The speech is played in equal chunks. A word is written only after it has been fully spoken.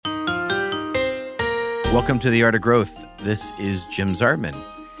Welcome to The Art of Growth. This is Jim Zartman,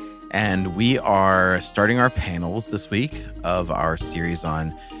 and we are starting our panels this week of our series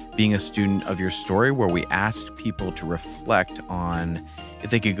on being a student of your story, where we asked people to reflect on if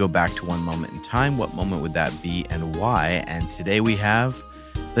they could go back to one moment in time, what moment would that be and why? And today we have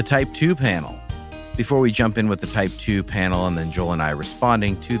the Type 2 panel. Before we jump in with the Type 2 panel and then Joel and I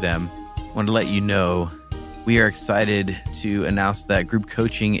responding to them, I want to let you know we are excited to announce that group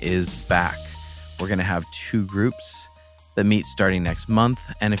coaching is back. We're going to have 2 groups that meet starting next month.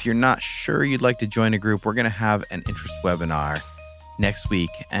 And if you're not sure you'd like to join a group, we're going to have an interest webinar next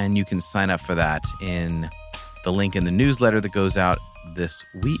week. And you can sign up for that in the link in the newsletter that goes out this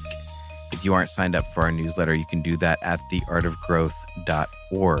week. If you aren't signed up for our newsletter, you can do that at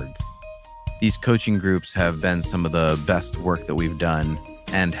theartofgrowth.org. These coaching groups have been some of the best work that we've done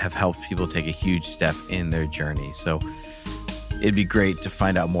and have helped people take a huge step in their journey. So it'd be great to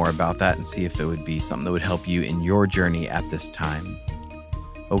find out more about that and see if it would be something that would help you in your journey at this time.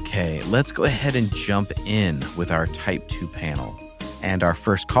 Okay, let's go ahead and jump in with our Type 2 panel and our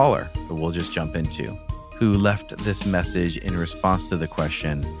first caller that we'll just jump into, who left this message in response to the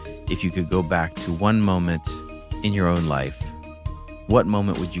question, if you could go back to one moment in your own life, what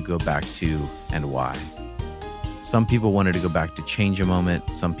moment would you go back to and why? Some people wanted to go back to change a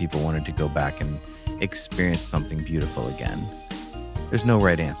moment. Some people wanted to go back and experience something beautiful again. There's no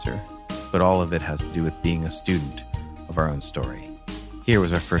right answer, but all of it has to do with being a student of our own story. Here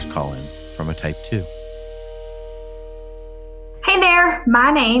was our first call-in from a Type 2. Hey there,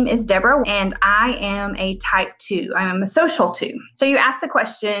 my name is Deborah, and I am a Type 2. I am a social 2. So you asked the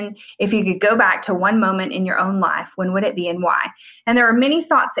question, if you could go back to one moment in your own life, when would it be and why? And there are many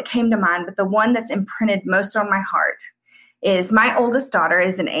thoughts that came to mind, but the one that's imprinted most on my heart is my oldest daughter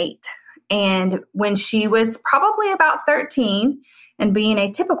is an 8. And when she was probably about 13 and being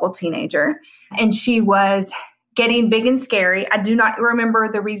a typical teenager, and she was getting big and scary. I do not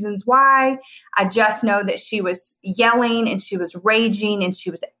remember the reasons why. I just know that she was yelling and she was raging and she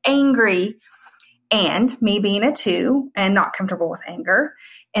was angry. And me being a 2 and not comfortable with anger,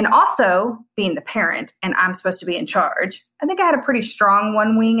 and also being the parent, and I'm supposed to be in charge. I think I had a pretty strong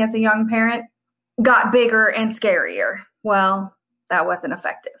one wing as a young parent, got bigger and scarier. Well, that wasn't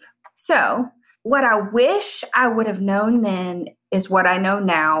effective. So what I wish I would have known then is what I know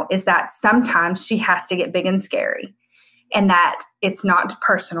now, is that sometimes she has to get big and scary, and that it's not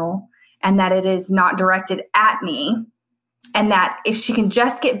personal, and that it is not directed at me, and that if she can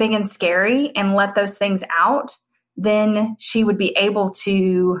just get big and scary and let those things out, then she would be able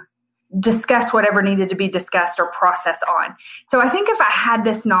to discuss whatever needed to be discussed or process on. So I think if I had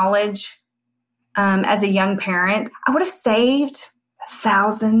this knowledge as a young parent, I would have saved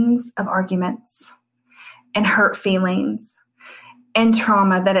thousands of arguments and hurt feelings and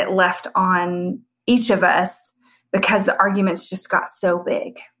trauma that it left on each of us because the arguments just got so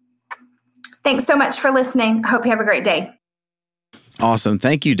big. Thanks so much for listening. I hope you have a great day. Awesome.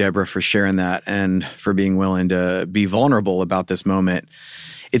 Thank you, Deborah, for sharing that and for being willing to be vulnerable about this moment.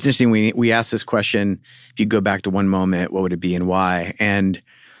 It's interesting. We asked this question, if you go back to one moment, what would it be and why? And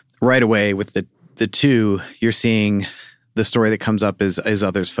right away with the 2, you're seeing the story that comes up is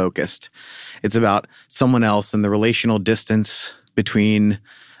others focused. It's about someone else and the relational distance between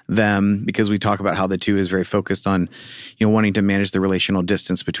them, because we talk about how the 2 is very focused on, wanting to manage the relational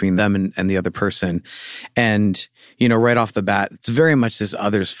distance between them and the other person. And, right off the bat, it's very much this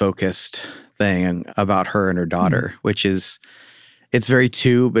others focused thing about her and her daughter, which is, it's very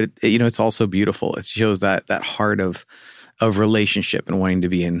 2, but it's also beautiful. It shows that heart of relationship and wanting to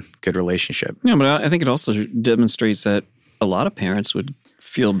be in good relationship. Yeah, but I think it also demonstrates that a lot of parents would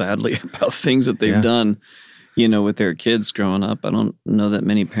feel badly about things that they've done, with their kids growing up. I don't know that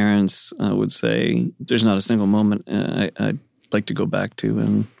many parents would say there's not a single moment I'd like to go back to.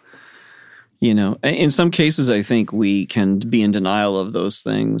 And, in some cases, I think we can be in denial of those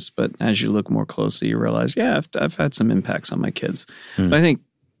things. But as you look more closely, you realize, I've had some impacts on my kids. But I think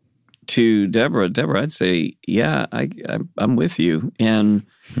to Deborah, I'd say, I'm with you. And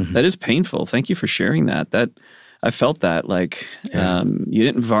that is painful. Thank you for sharing that. I felt that you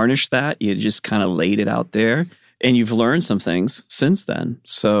didn't varnish that. You just kind of laid it out there, and you've learned some things since then.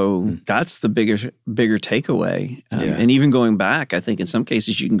 So that's the bigger takeaway. And even going back, I think in some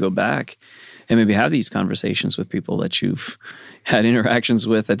cases you can go back and maybe have these conversations with people that you've had interactions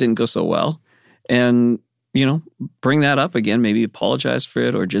with that didn't go so well. And bring that up again, maybe apologize for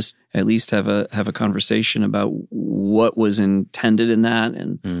it, or just at least have a conversation about what was intended in that,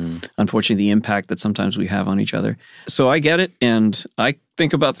 and unfortunately the impact that sometimes we have on each other. So I get it, and I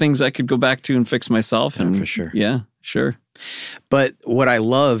think about things I could go back to and fix myself. And for sure. Yeah, sure. But what I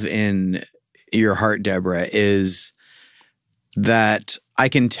love in your heart, Deborah, is that I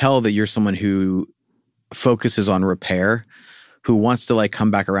can tell that you're someone who focuses on repair, who wants to like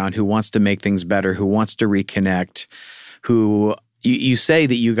come back around, who wants to make things better, who wants to reconnect, who you say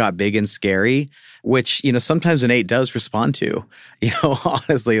that you got big and scary, which, sometimes an 8 does respond to,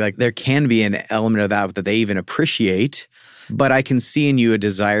 honestly, like there can be an element of that they even appreciate, but I can see in you a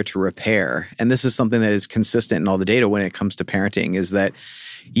desire to repair. And this is something that is consistent in all the data when it comes to parenting, is that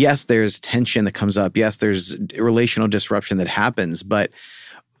yes, there's tension that comes up. Yes, there's relational disruption that happens, but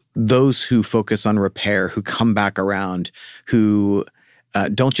those who focus on repair, who come back around, who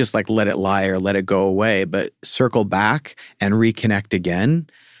don't just like let it lie or let it go away, but circle back and reconnect again,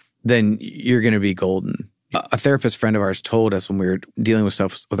 then you're going to be golden. A therapist friend of ours told us when we were dealing with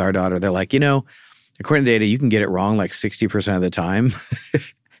stuff with our daughter, they're like, according to data, you can get it wrong like 60% of the time.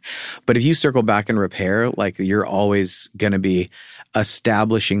 But if you circle back and repair, like you're always going to be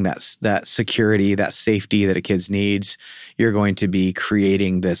establishing that security, that safety that a kid needs. You're going to be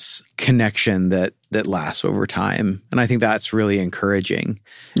creating this connection that lasts over time. And I think that's really encouraging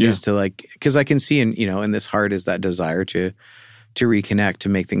is to like, because I can see in this heart is that desire to reconnect, to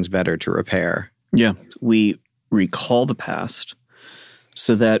make things better, to repair. Yeah. We recall the past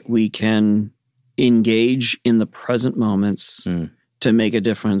so that we can engage in the present moments to make a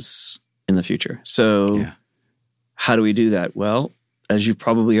difference in the future. So how do we do that? Well, as you've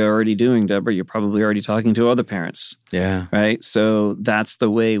probably already doing, Deborah, you're probably already talking to other parents. Yeah. Right? So that's the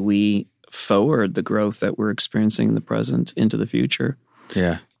way we forward the growth that we're experiencing in the present into the future.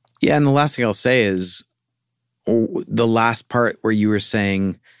 Yeah. Yeah. And the last thing I'll say is the last part where you were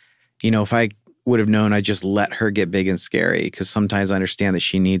saying, if I would have known, I just let her get big and scary, because sometimes I understand that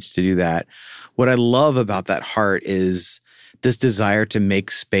she needs to do that. What I love about that heart is this desire to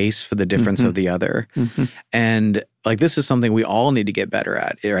make space for the difference of the other. And like, this is something we all need to get better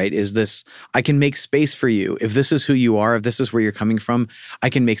at, right? Is this, I can make space for you. If this is who you are, if this is where you're coming from,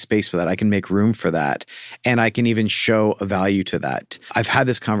 I can make space for that. I can make room for that. And I can even show a value to that. I've had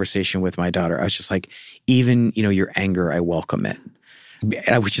this conversation with my daughter. I was just like, even, your anger, I welcome it.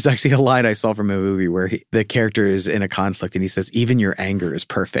 Which is actually a line I saw from a movie where the character is in a conflict and he says, even your anger is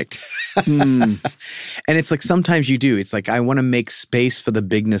perfect. And it's like, sometimes you do. It's like, I want to make space for the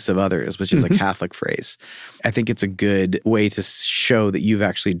bigness of others, which is a Catholic phrase. I think it's a good way to show that you've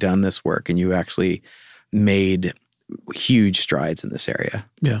actually done this work and you actually made huge strides in this area.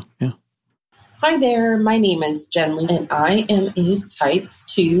 Yeah, yeah. Hi there, my name is Jen Lee, and I am a type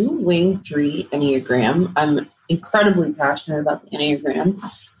 2 wing 3 Enneagram. I'm incredibly passionate about the Enneagram,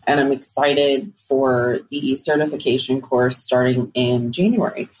 and I'm excited for the certification course starting in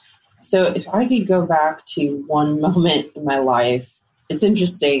January. So if I could go back to one moment in my life, it's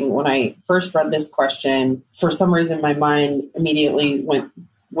interesting. When I first read this question, for some reason my mind immediately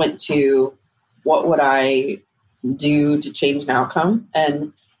went to what would I do to change an outcome?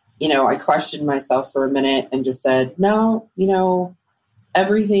 And I questioned myself for a minute and just said, no,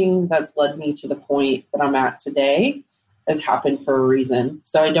 everything that's led me to the point that I'm at today has happened for a reason.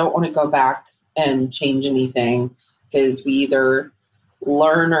 So I don't want to go back and change anything, because we either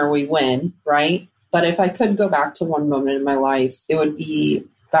learn or we win, right? But if I could go back to one moment in my life, it would be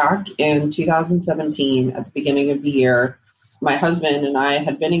back in 2017 at the beginning of the year. My husband and I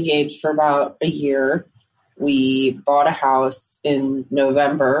had been engaged for about a year. We bought a house in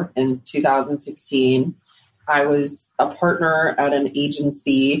November in 2016. I was a partner at an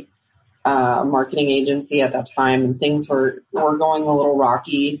agency, a marketing agency at that time, and things were going a little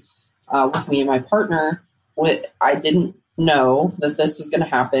rocky with me and my partner. I didn't know that this was going to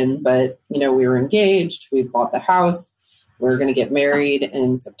happen, but, we were engaged. We bought the house. We were going to get married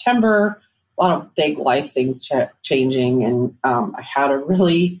in September. A lot of big life things changing, and I had a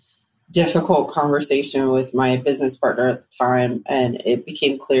really difficult conversation with my business partner at the time, and it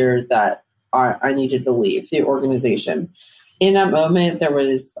became clear that I needed to leave the organization. In that moment, there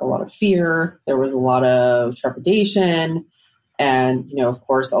was a lot of fear. There was a lot of trepidation. And, of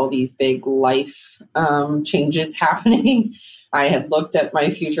course, all these big life changes happening. I had looked at my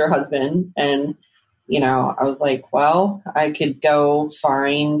future husband and, I was like, well, I could go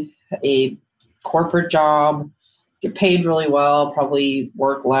find a corporate job, get paid really well, probably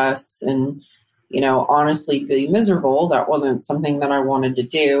work less, and, honestly be miserable. That wasn't something that I wanted to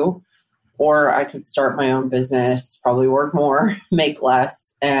do. Or I could start my own business, probably work more, make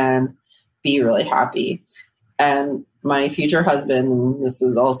less, and be really happy. And my future husband, this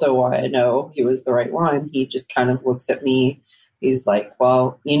is also why I know he was the right one, he just kind of looks at me. He's like,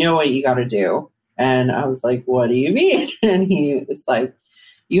 well, you know what you got to do. And I was like, what do you mean? And he was like,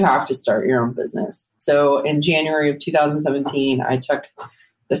 you have to start your own business. So in January of 2017, I took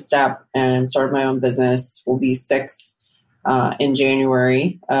the step and started my own business. Will be 6 in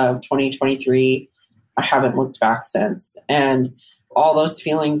January of 2023. I haven't looked back since. And all those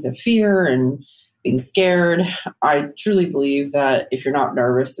feelings of fear and being scared, I truly believe that if you're not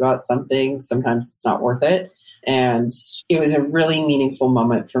nervous about something, sometimes it's not worth it. And it was a really meaningful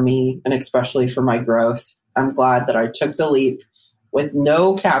moment for me, and especially for my growth. I'm glad that I took the leap with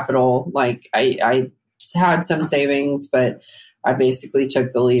no capital. Like I had some savings, but I basically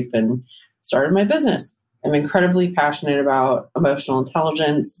took the leap and started my business. I'm incredibly passionate about emotional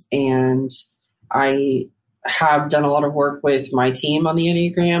intelligence, and I have done a lot of work with my team on the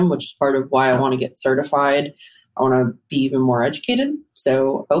Enneagram, which is part of why I want to get certified. I want to be even more educated.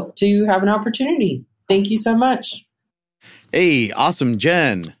 So hope to have an opportunity. Thank you so much. Hey, awesome,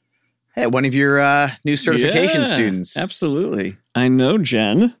 Jen. Hey, one of your new certification students. Absolutely. I know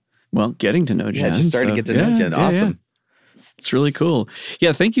Jen. Well, getting to know Jen. Yeah, just starting to get to know Jen. Awesome. Yeah. It's really cool.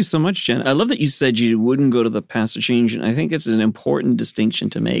 Yeah, thank you so much, Jen. I love that you said you wouldn't go to the past to change. And I think this is an important distinction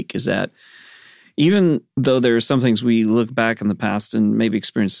to make, is that even though there are some things we look back in the past and maybe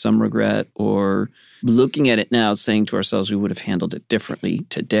experience some regret, or looking at it now saying to ourselves we would have handled it differently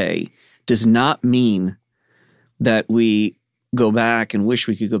today, does not mean that we go back and wish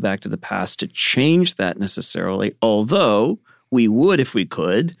we could go back to the past to change that necessarily, although we would if we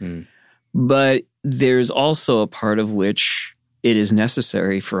could. But there's also a part of which it is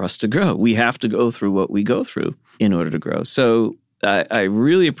necessary for us to grow. We have to go through what we go through in order to grow. So I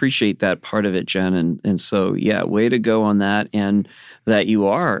really appreciate that part of it, Jen. And so, yeah, way to go on that. And that you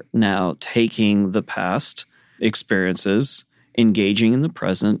are now taking the past experiences, engaging in the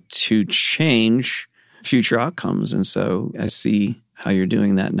present to change future outcomes. And so I see how you're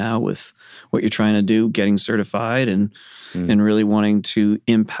doing that now with what you're trying to do, getting certified and really wanting to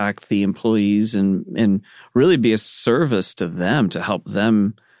impact the employees and really be a service to them to help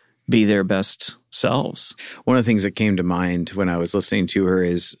them be their best selves. One of the things that came to mind when I was listening to her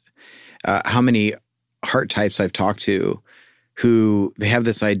is how many heart types I've talked to who they have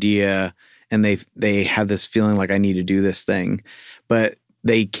this idea and they have this feeling like I need to do this thing, but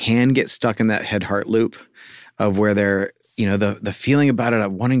they can get stuck in that head-heart loop of where they're, you know, the feeling about it,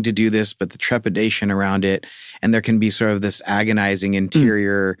 of wanting to do this, but the trepidation around it. And there can be sort of this agonizing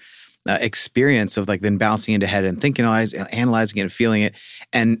interior experience of like then bouncing into head and thinking, analyzing it and feeling it,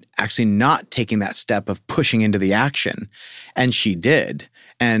 and actually not taking that step of pushing into the action. And she did.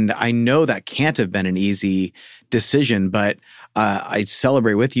 And I know that can't have been an easy decision, but I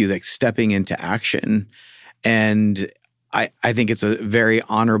celebrate with you like stepping into action. And I think it's a very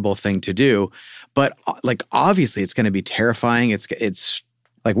honorable thing to do, but like obviously it's going to be terrifying. It's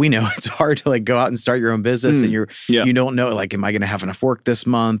like, we know it's hard to like go out and start your own business and you don't know, like, am I going to have enough work this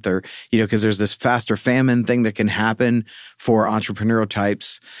month? Or, you know, because there's this fast or famine thing that can happen for entrepreneurial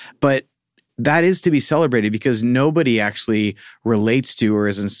types. But that is to be celebrated because nobody actually relates to or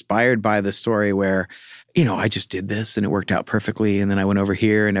is inspired by the story where, you know, I just did this and it worked out perfectly. And then I went over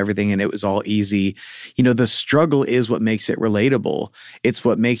here and everything and it was all easy. You know, the struggle is what makes it relatable. It's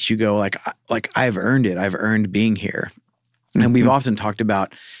what makes you go like I've earned it. I've earned being here. And we've often talked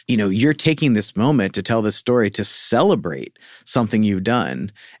about, you know, you're taking this moment to tell this story to celebrate something you've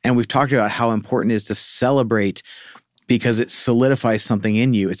done. And we've talked about how important it is to celebrate because it solidifies something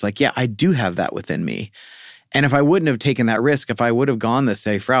in you. It's like, yeah, I do have that within me. And if I wouldn't have taken that risk, if I would have gone the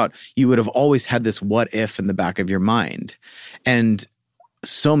safe route, you would have always had this what if in the back of your mind. And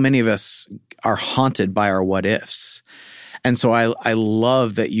so many of us are haunted by our what ifs. And so I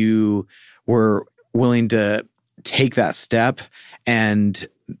love that you were willing to take that step. And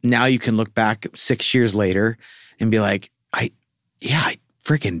now you can look back 6 years later and be like, I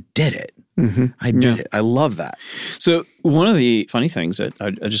freaking did it. I did it. I love that. So one of the funny things that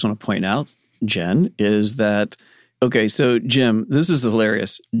I just want to point out, Jen, is that, okay, so Jim, this is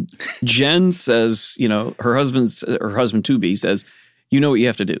hilarious. Jen says, you know, her husband to-be says, you know what you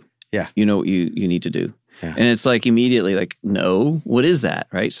have to do. Yeah. You know what you need to do. Yeah. And it's like immediately like, no, what is that?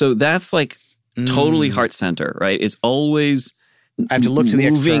 Right. So that's like totally heart center, right? It's always I have to look to the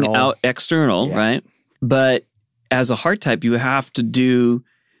moving external. out external, right? But as a heart type, you have to do,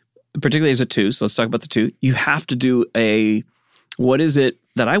 particularly as a 2, so let's talk about the 2, you have to do what is it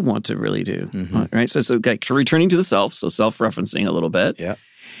that I want to really do, right? So like returning to the self, so self-referencing a little bit,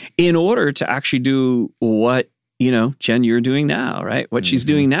 in order to actually do what, you know, Jen, you're doing now, right? What she's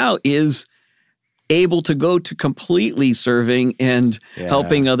doing now is able to go to completely serving and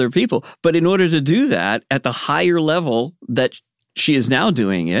helping other people. But in order to do that at the higher level that she is now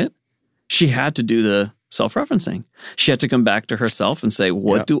doing it, she had to do the self-referencing. She had to come back to herself and say,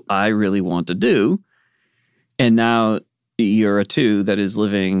 what do I really want to do? And now you're a 2 that is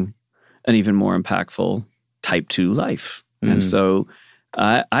living an even more impactful type 2 life. And so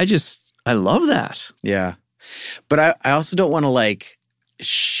I love that. Yeah. But I also don't want to like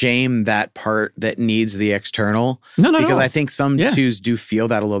shame that part that needs the external. No, because I think some 2s do feel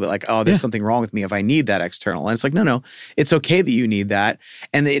that a little bit like, oh, there's Yeah. something wrong with me if I need that external. And it's like, no, it's okay that you need that.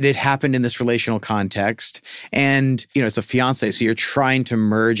 And it happened in this relational context. And, it's a fiance. So you're trying to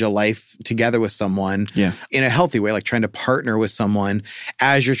merge a life together with someone in a healthy way, like trying to partner with someone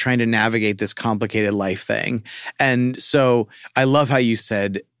as you're trying to navigate this complicated life thing. And so I love how you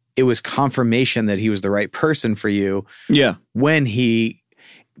said it was confirmation that he was the right person for you. Yeah. When he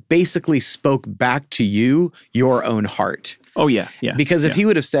basically spoke back to you your own heart. Oh yeah, yeah. Because if he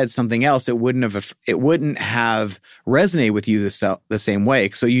would have said something else, it wouldn't have resonated with you the same way.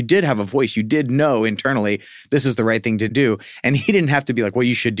 So you did have a voice. You did know internally this is the right thing to do, and he didn't have to be like, "Well,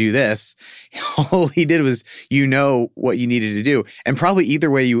 you should do this." All he did was what you needed to do, and probably either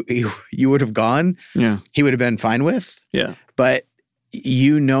way you would have gone. Yeah, he would have been fine with. Yeah, but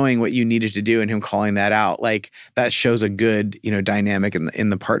you knowing what you needed to do and him calling that out, like that shows a good, dynamic in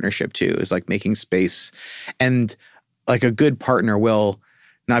the partnership too, is like making space. And like a good partner will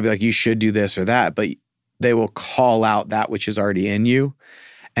not be like, you should do this or that, but they will call out that which is already in you.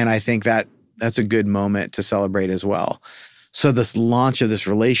 And I think that's a good moment to celebrate as well. So this launch of this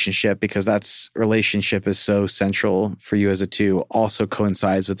relationship, because relationship is so central for you as a 2, also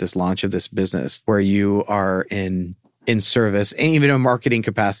coincides with this launch of this business where you are in service and even a marketing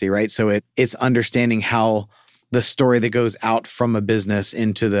capacity, right? So it's understanding how the story that goes out from a business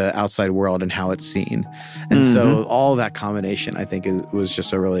into the outside world and how it's seen. And so all that combination, I think, was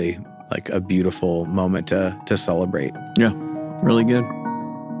just a really like a beautiful moment to celebrate. Yeah, really good.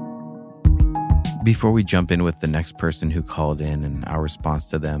 Before we jump in with the next person who called in and our response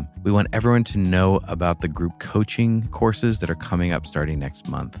to them, we want everyone to know about the group coaching courses that are coming up starting next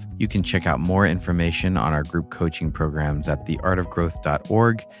month. You can check out more information on our group coaching programs at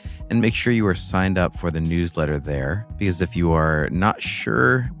theartofgrowth.org and make sure you are signed up for the newsletter there, because if you are not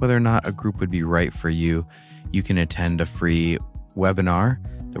sure whether or not a group would be right for you, you can attend a free webinar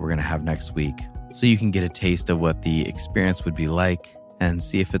that we're going to have next week so you can get a taste of what the experience would be like and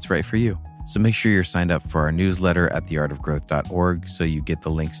see if it's right for you. So make sure you're signed up for our newsletter at theartofgrowth.org so you get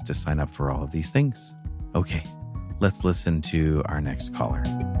the links to sign up for all of these things. Okay, let's listen to our next caller.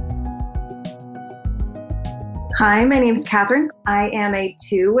 Hi, my name is Catherine. I am a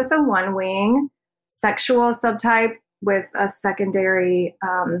 2 with a 1 wing, sexual subtype with a secondary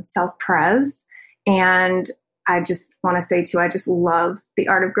self-pres. And I just want to say, too, I just love the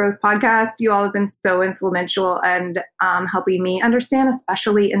Art of Growth podcast. You all have been so influential and helping me understand,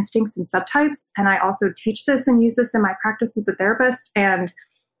 especially instincts and subtypes. And I also teach this and use this in my practice as a therapist. And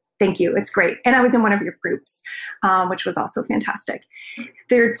thank you. It's great. And I was in one of your groups, which was also fantastic.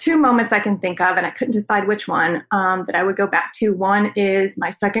 There are 2 moments I can think of, and I couldn't decide which one that I would go back to. One is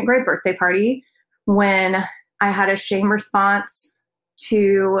my 2nd grade birthday party when I had a shame response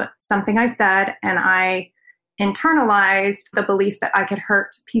to something I said, and I internalized the belief that I could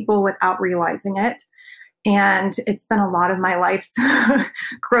hurt people without realizing it. And it's been a lot of my life's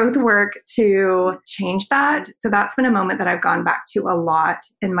growth work to change that. So that's been a moment that I've gone back to a lot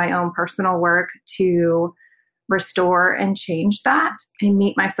in my own personal work to restore and change that and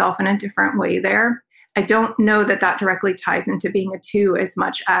meet myself in a different way there. I don't know that that directly ties into being a 2 as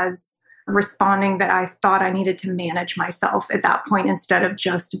much as responding that I thought I needed to manage myself at that point instead of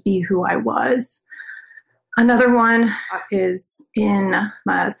just be who I was. Another one is in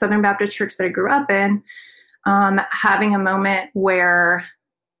my Southern Baptist church that I grew up in, having a moment where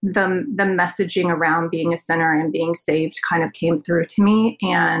the messaging around being a sinner and being saved kind of came through to me.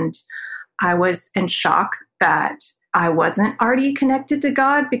 And I was in shock that I wasn't already connected to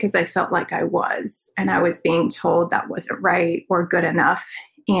God because I felt like I was. And I was being told that wasn't right or good enough.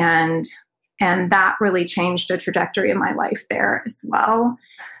 And that really changed the trajectory of my life there as well.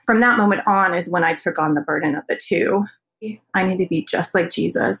 From that moment on is when I took on the burden of the 2. I needed to be just like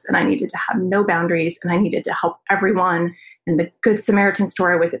Jesus, and I needed to have no boundaries, and I needed to help everyone. And the Good Samaritan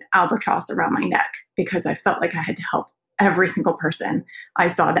story was an albatross around my neck because I felt like I had to help every single person I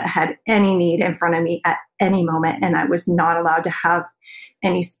saw that had any need in front of me at any moment. And I was not allowed to have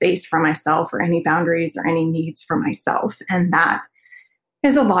any space for myself or any boundaries or any needs for myself. And that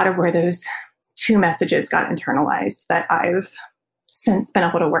is a lot of where those 2 messages got internalized that I've since been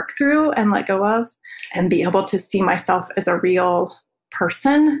able to work through and let go of and be able to see myself as a real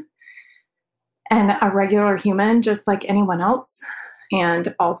person and a regular human just like anyone else,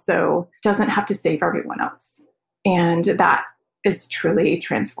 and also doesn't have to save everyone else. And that is truly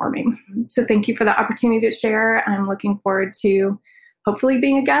transforming. So thank you for the opportunity to share. I'm looking forward to hopefully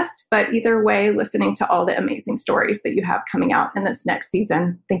being a guest, but either way, listening to all the amazing stories that you have coming out in this next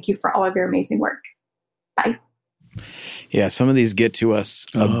season. Thank you for all of your amazing work. Bye. Yeah, some of these get to us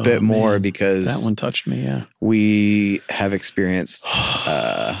a bit more because that one touched me. Yeah, we have experienced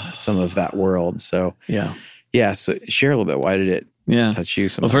some of that world. So yeah. So share a little bit. Why did it touch you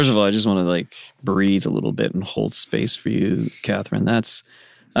so much? Well, first of all, I just want to breathe a little bit and hold space for you, Catherine.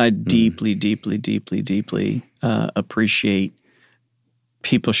 I deeply, deeply, deeply, deeply appreciate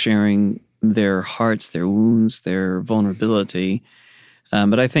people sharing their hearts, their wounds, their vulnerability.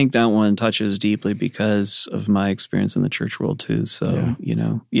 But I think that one touches deeply because of my experience in the church world too. So,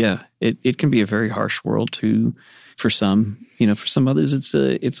 it can be a very harsh world too for some. For some others,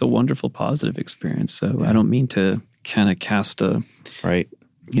 it's a wonderful, positive experience. So I don't mean to kind of cast a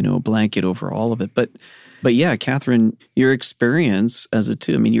blanket over all of it. But yeah, Catherine, your experience as a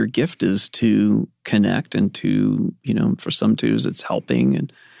two, your gift is to connect and to, for some twos, it's helping.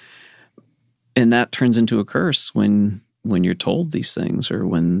 And that turns into a curse when you're told these things or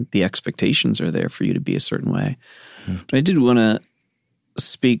when the expectations are there for you to be a certain way. But I did want to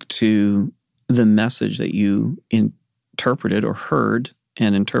speak to the message that you interpreted or heard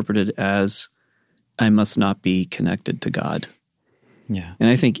and interpreted as, I must not be connected to God. Yeah. And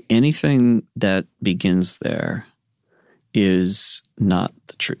I think anything that begins there is not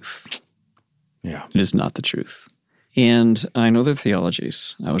the truth. Yeah. It is not the truth. And I know their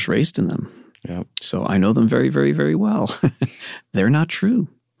theologies. I was raised in them. Yeah. So I know them very, very, very well. They're not true.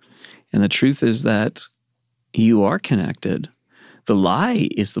 And the truth is that you are connected. The lie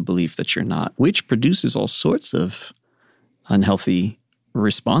is the belief that you're not, which produces all sorts of unhealthy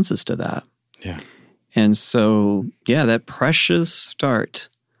responses to that. Yeah. And so, that precious start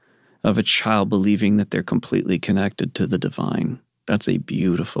of a child believing that they're completely connected to the divine, that's a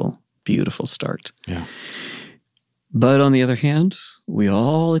beautiful, beautiful start. Yeah. But on the other hand, we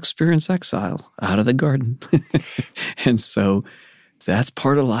all experience exile out of the garden. And so that's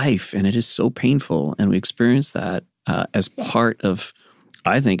part of life, and it is so painful. And we experience that as part of,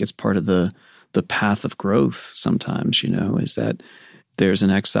 I think it's part of the path of growth sometimes, is that there's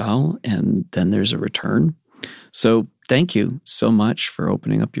an exile and then there's a return. So thank you so much for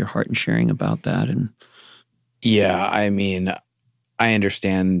opening up your heart and sharing about that. And yeah, I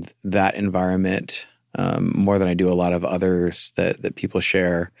understand that environment more than I do a lot of others that people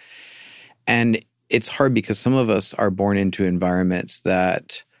share. And it's hard because some of us are born into environments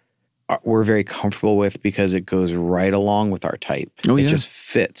that we're very comfortable with because it goes right along with our type. It just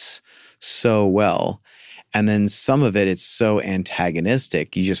fits so well. And then some of it's so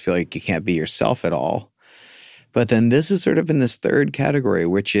antagonistic, you just feel like you can't be yourself at all. But then this is sort of in this third category,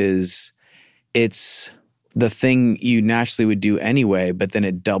 which is it's the thing you naturally would do anyway, but then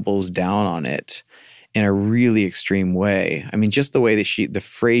it doubles down on it in a really extreme way. Just the way that the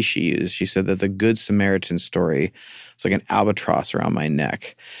phrase she used, she said that the Good Samaritan story is like an albatross around my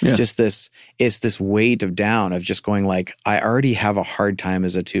neck. Yeah. It's this weight of down of just going I already have a hard time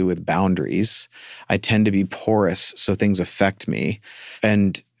as a two with boundaries. I tend to be porous, so things affect me.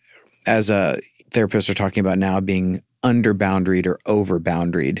 And as a therapist are talking about now being under-boundaried or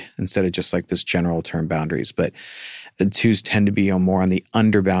over-boundaried instead of just this general term boundaries. But the twos tend to be more on the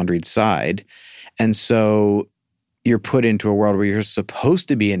under-boundaried side. And so you're put into a world where you're supposed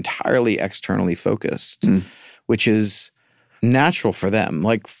to be entirely externally focused, which is natural for them.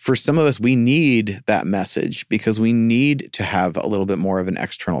 For some of us, we need that message because we need to have a little bit more of an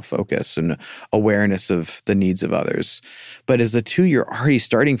external focus and awareness of the needs of others. But as the two, you're already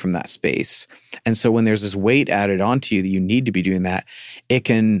starting from that space. And so when there's this weight added onto you that you need to be doing that, it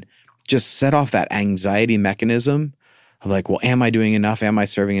can just set off that anxiety mechanism of well, am I doing enough? Am I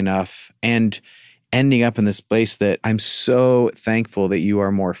serving enough? And ending up in this place that I'm so thankful that you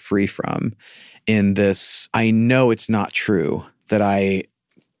are more free from in this. I know it's not true that I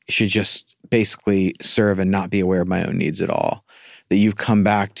should just basically serve and not be aware of my own needs at all. That you've come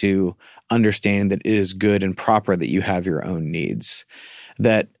back to understanding that it is good and proper that you have your own needs.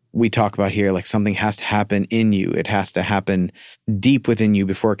 That we talk about here, something has to happen in you. It has to happen deep within you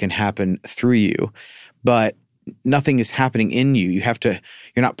before it can happen through you. But nothing is happening in you. You're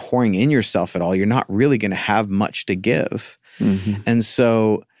not pouring in yourself at all. You're not really going to have much to give. Mm-hmm. And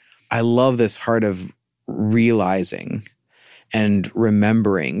so I love this heart of realizing and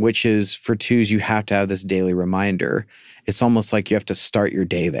remembering, which is for twos, you have to have this daily reminder. It's almost like you have to start your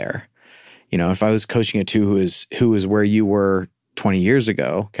day there. If I was coaching a two who was where you were 20 years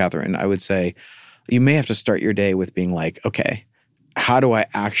ago, Catherine, I would say you may have to start your day with being okay, how do I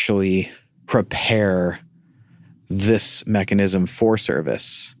actually prepare this mechanism for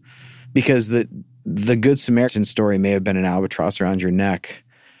service. Because the Good Samaritan story may have been an albatross around your neck,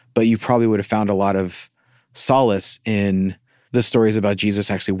 but you probably would have found a lot of solace in the stories about Jesus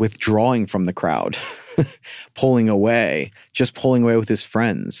actually withdrawing from the crowd, pulling away with his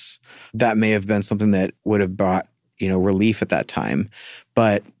friends. That may have been something that would have brought, relief at that time.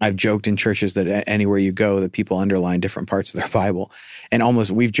 But I've joked in churches that anywhere you go, that people underline different parts of their Bible. And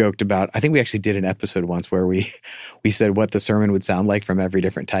we've joked about, I think we actually did an episode once where we said what the sermon would sound like from every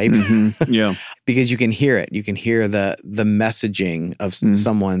different type. Mm-hmm. Yeah. Because you can hear it. You can hear the messaging of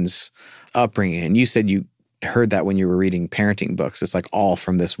someone's upbringing. And you said you heard that when you were reading parenting books. It's like all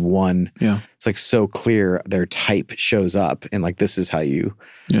from this one. Yeah. It's like so clear their type shows up and like, this is how you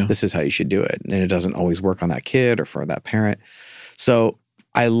should do it. And it doesn't always work on that kid or for that parent. So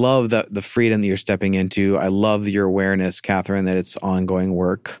I love the freedom that you're stepping into. I love your awareness, Catherine, that it's ongoing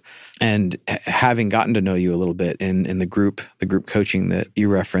work. And having gotten to know you a little bit in the group coaching that you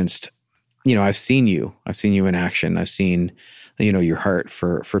referenced, I've seen you in action. I've seen, your heart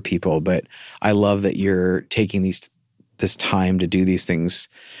for people. But I love that you're taking this time to do these things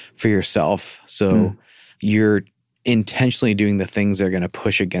for yourself. So you're intentionally doing the things that are going to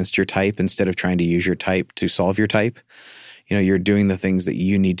push against your type instead of trying to use your type to solve your type. You're doing the things that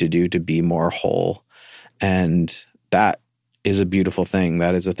you need to do to be more whole. And that is a beautiful thing.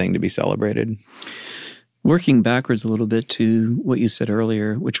 That is a thing to be celebrated. Working backwards a little bit to what you said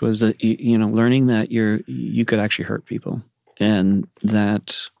earlier, which was that, learning that you could actually hurt people and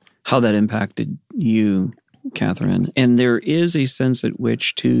that how that impacted you, Catherine. And there is a sense at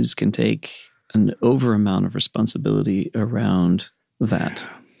which twos can take an over amount of responsibility around that.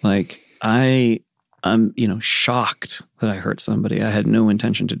 Like I'm, shocked that I hurt somebody. I had no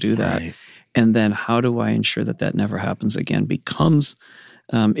intention to do that. Right. And then how do I ensure that never happens again becomes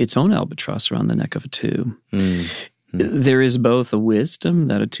its own albatross around the neck of a two. Mm-hmm. There is both a wisdom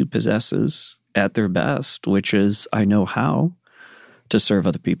that a two possesses at their best, which is I know how to serve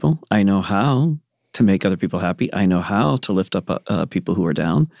other people. I know how to make other people happy. I know how to lift up people who are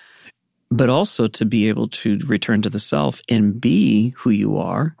down. But also to be able to return to the self and be who you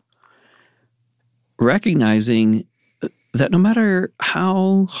are, recognizing that no matter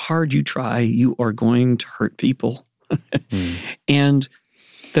how hard you try, you are going to hurt people. And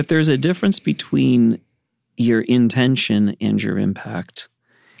that there's a difference between your intention and your impact.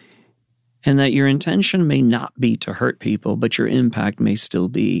 And that your intention may not be to hurt people, but your impact may still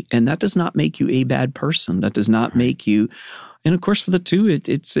be. And that does not make you a bad person. That does not make you... And of course, for the two,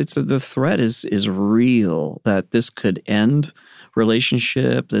 it's the threat is real, that this could end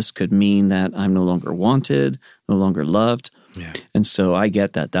relationship. This could mean that I'm no longer wanted, no longer loved. Yeah. And so I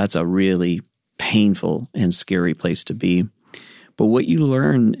get that. That's a really painful and scary place to be. But what you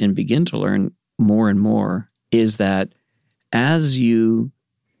learn and begin to learn more and more is that as you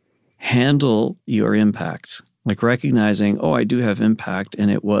handle your impact, like recognizing, oh, I do have impact and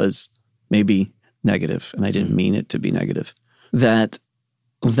it was maybe negative and I didn't mean it to be negative,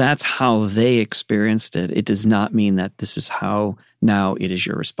 that's how they experienced it. It does not mean that this is how now it is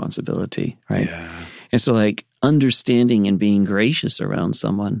your responsibility, right? Yeah. And so like understanding and being gracious around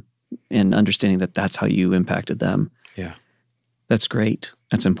someone and understanding that that's how you impacted them. Yeah. That's great.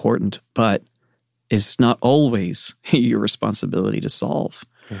 That's important, but it's not always your responsibility to solve.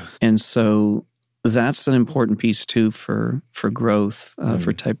 Yeah. And so that's an important piece too for growth,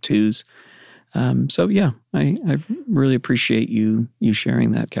 for type twos. So yeah, I really appreciate you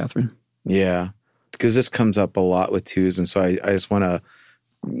sharing that, Catherine. Yeah, because this comes up a lot with twos, and so I just want to,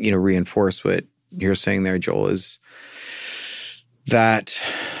 reinforce what you're saying there, Joel, is that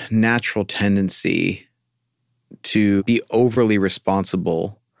natural tendency to be overly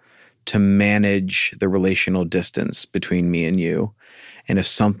responsible to manage the relational distance between me and you. And if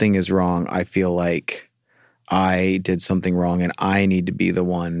something is wrong, I feel like I did something wrong and I need to be the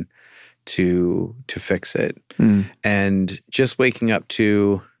one to fix it. And just waking up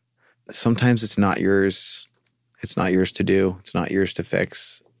to sometimes it's not yours. It's not yours to do. It's not yours to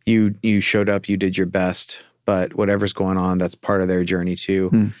fix. You showed up, you did your best, but whatever's going on, that's part of their journey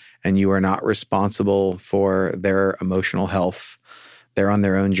too. And you are not responsible for their emotional health. They're on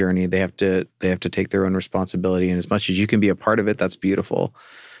their own journey. They have to take their own responsibility. And as much as you can be a part of it, that's beautiful.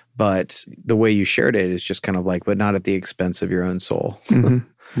 But the way you shared it is just kind of like, but not at the expense of your own soul.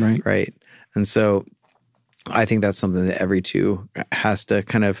 Right. Right. And so I think that's something that every two has to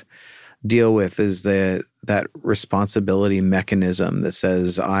kind of deal with, is that responsibility mechanism that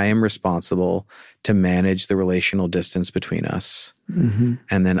says, I am responsible to manage the relational distance between us. And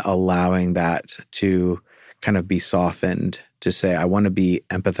then allowing that to kind of be softened to say, I want to be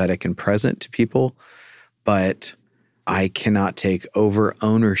empathetic and present to people, but I cannot take over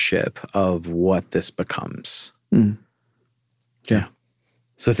ownership of what this becomes. Yeah.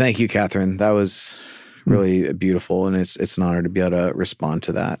 So thank you, Catherine. That was really beautiful, and it's an honor to be able to respond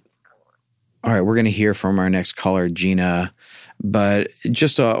to that. All right, we're going to hear from our next caller, Gina, but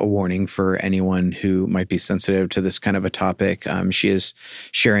just a warning for anyone who might be sensitive to this kind of a topic. She is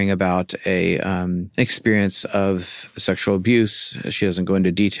sharing about an experience of sexual abuse. She doesn't go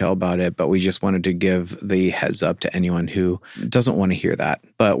into detail about it, but we just wanted to give the heads up to anyone who doesn't want to hear that.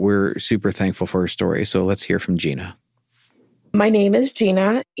 But we're super thankful for her story. So let's hear from Gina. My name is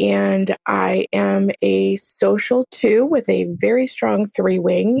Gina, and I am a social 2 with a very strong 3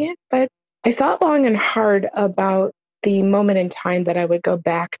 wing, but I thought long and hard about the moment in time that I would go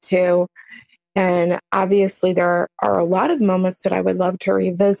back to. And obviously there are a lot of moments that I would love to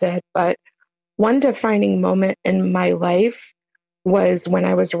revisit, but one defining moment in my life was when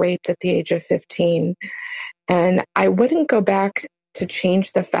I was raped at the age of 15. And I wouldn't go back to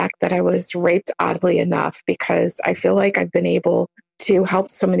change the fact that I was raped, oddly enough, because I feel like I've been able to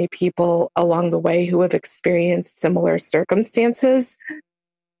help so many people along the way who have experienced similar circumstances.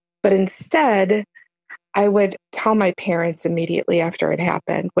 But instead, I would tell my parents immediately after it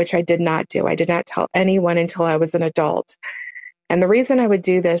happened, which I did not do. I did not tell anyone until I was an adult. And the reason I would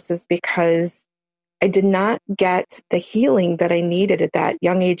do this is because I did not get the healing that I needed at that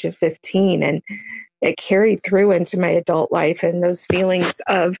young age of 15. And it carried through into my adult life. And those feelings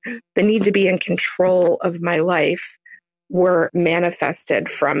of the need to be in control of my life were manifested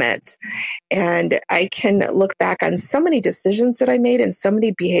from it. And I can look back on so many decisions that I made and so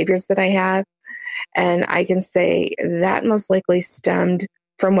many behaviors that I have. And I can say that most likely stemmed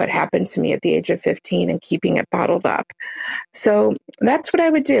from what happened to me at the age of 15 and keeping it bottled up. So that's what I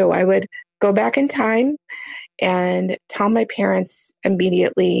would do. I would go back in time and tell my parents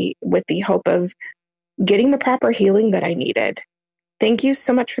immediately with the hope of getting the proper healing that I needed. Thank you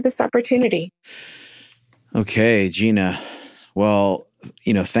so much for this opportunity. Okay, Gina. Well,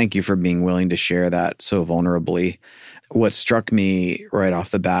 thank you for being willing to share that so vulnerably. What struck me right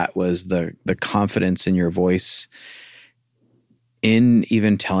off the bat was the confidence in your voice in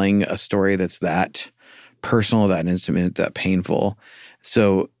even telling a story that's that personal, that intimate, that painful.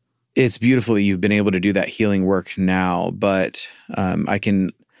 So it's beautiful that you've been able to do that healing work now, but I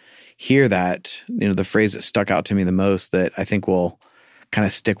can hear that, the phrase that stuck out to me the most that I think will kind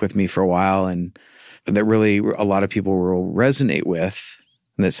of stick with me for a while and that really a lot of people will resonate with,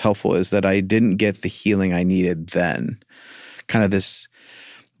 and that's helpful, is that I didn't get the healing I needed then. Kind of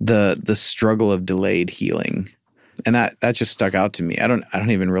the struggle of delayed healing. And that just stuck out to me. I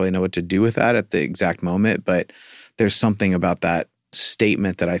don't even really know what to do with that at the exact moment, but there's something about that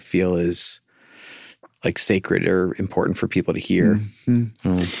statement that I feel is like sacred or important for people to hear.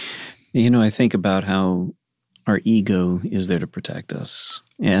 Mm-hmm. I think about how our ego is there to protect us,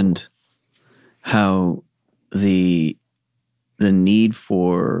 and how the need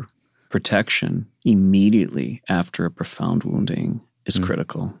for protection immediately after a profound wounding is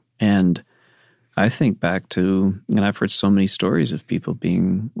critical. And I think back to, and I've heard so many stories of people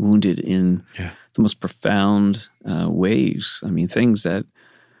being wounded in the most profound ways. I mean, things that,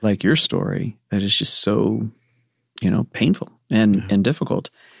 like your story, that is just so, painful and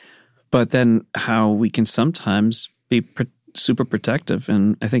difficult. But then how we can sometimes be super protective.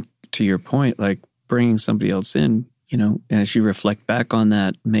 And I think to your point, like bringing somebody else in, as you reflect back on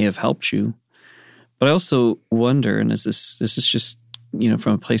that may have helped you. But I also wonder, and this is just,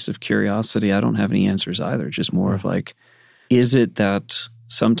 from a place of curiosity, I don't have any answers either, just more of like, is it that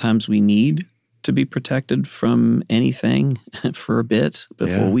sometimes we need to be protected from anything for a bit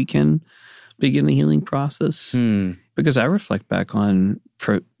before we can begin the healing process? Because I reflect back on,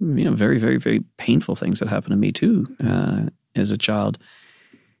 very, very, very painful things that happened to me too as a child.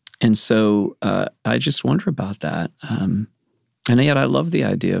 And so I just wonder about that. And yet I love the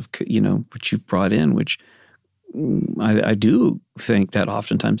idea of, what you've brought in, which I do think that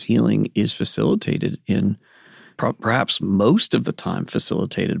oftentimes healing is facilitated in, perhaps most of the time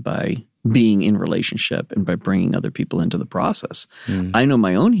facilitated by being in relationship and by bringing other people into the process. I know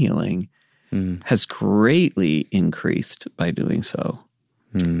my own healing has greatly increased by doing so.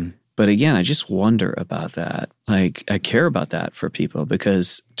 But again, I just wonder about that. Like, I care about that for people,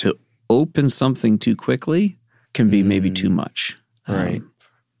 because to open something too quickly can be maybe too much, right?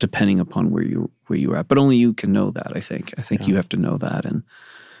 Depending upon where you're at. But only you can know that. I think you have to know that, and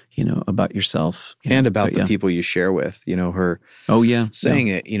about yourself and about the people you share with. Her. Oh yeah, saying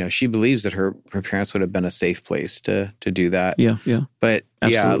it. She believes that her parents would have been a safe place to do that. Yeah. But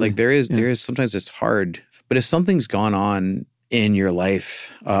absolutely. there is sometimes it's hard. But if something's gone on in your life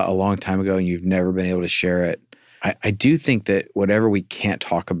a long time ago and you've never been able to share it, I do think that whatever we can't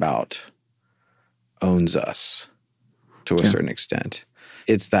talk about owns us to a certain extent.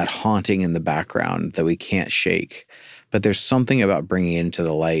 It's that haunting in the background that we can't shake. But there's something about bringing it into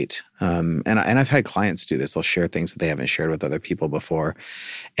the light. And I've had clients do this. They'll share things that they haven't shared with other people before.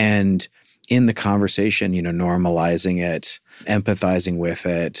 And in the conversation, normalizing it, empathizing with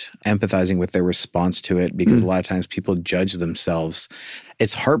it, empathizing with their response to it, because a lot of times people judge themselves.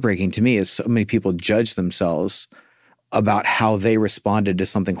 It's heartbreaking to me as so many people judge themselves about how they responded to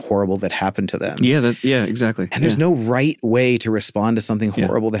something horrible that happened to them. Yeah, exactly. And there's no right way to respond to something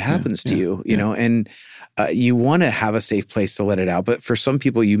horrible that happens to you, you know, and you want to have a safe place to let it out. But for some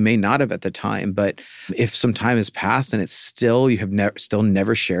people, you may not have at the time. But if some time has passed and it's still, you have still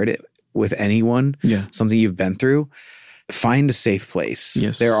never shared it with anyone, something you've been through, find a safe place.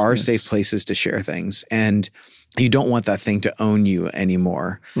 Yes, there are safe places to share things. And you don't want that thing to own you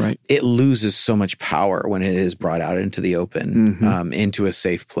anymore. Right. It loses so much power when it is brought out into the open, into a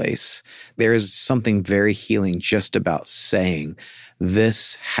safe place. There is something very healing just about saying,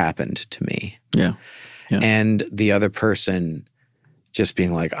 this happened to me. Yeah. And the other person just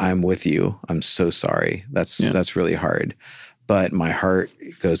being like, I'm with you. I'm so sorry. That's really hard. But my heart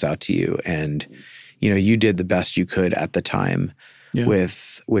goes out to you. And, you did the best you could at the time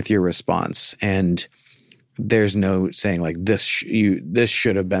with your response. And there's no saying like this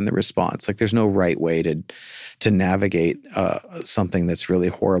should have been the response. Like there's no right way to navigate something that's really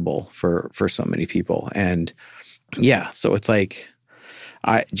horrible for so many people. And so it's like,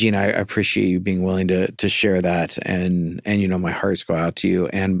 Gina, I appreciate you being willing to share that, and my hearts go out to you.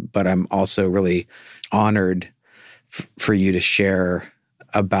 But I'm also really honored for you to share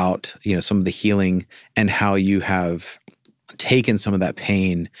about some of the healing and how you have taken some of that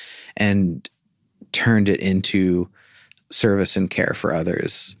pain and turned it into service and care for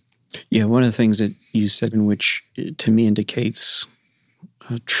others. Yeah, one of the things that you said, in which to me indicates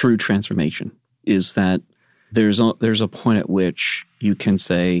a true transformation, is that there's a point at which you can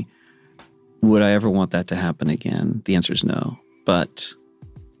say, would I ever want that to happen again? The answer is no. But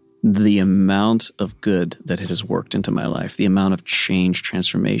the amount of good that it has worked into my life, the amount of change,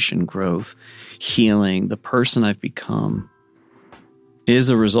 transformation, growth, healing, the person I've become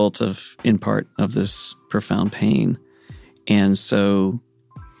is a result of, in part, of this profound pain. And so,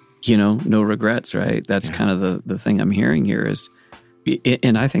 no regrets, right? That's kind of the thing I'm hearing here is,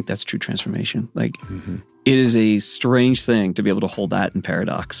 and I think that's true transformation. Like, it is a strange thing to be able to hold that in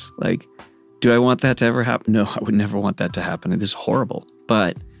paradox. Like, do I want that to ever happen? No, I would never want that to happen. It is horrible.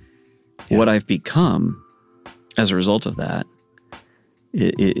 But what I've become as a result of that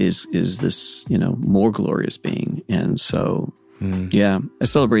is this, more glorious being. And so, I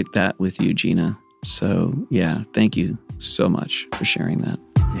celebrate that with you, Gina. So, thank you so much for sharing that.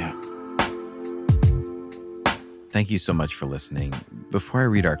 Yeah. Thank you so much for listening. Before I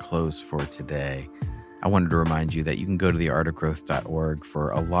read our close for today, I wanted to remind you that you can go to theartofgrowth.org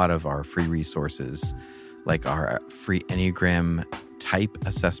for a lot of our free resources, like our free Enneagram type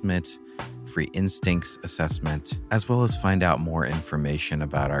assessment, free instincts assessment, as well as find out more information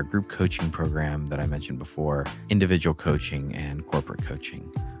about our group coaching program that I mentioned before, individual coaching and corporate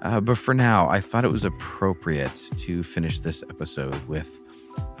coaching. But for now, I thought it was appropriate to finish this episode with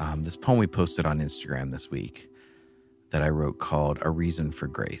this poem we posted on Instagram this week that I wrote called A Reason for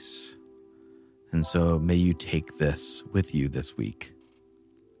Grace. And so may you take this with you this week.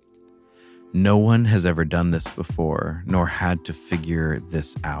 No one has ever done this before, nor had to figure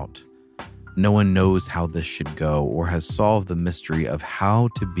this out. No one knows how this should go or has solved the mystery of how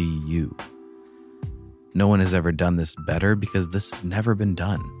to be you. No one has ever done this better because this has never been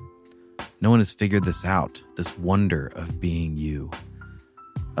done. No one has figured this out, this wonder of being you,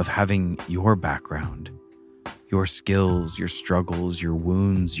 of having your background, your skills, your struggles, your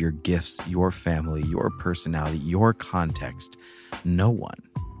wounds, your gifts, your family, your personality, your context. No one.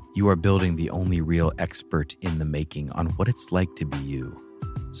 You are building the only real expert in the making on what it's like to be you.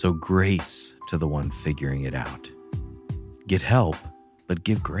 So grace to the one figuring it out. Get help, but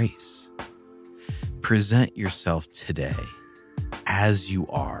give grace. Present yourself today as you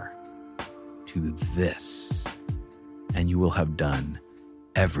are to this, and you will have done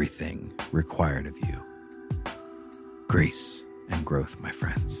everything required of you. Grace and growth, my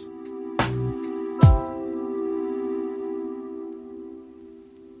friends.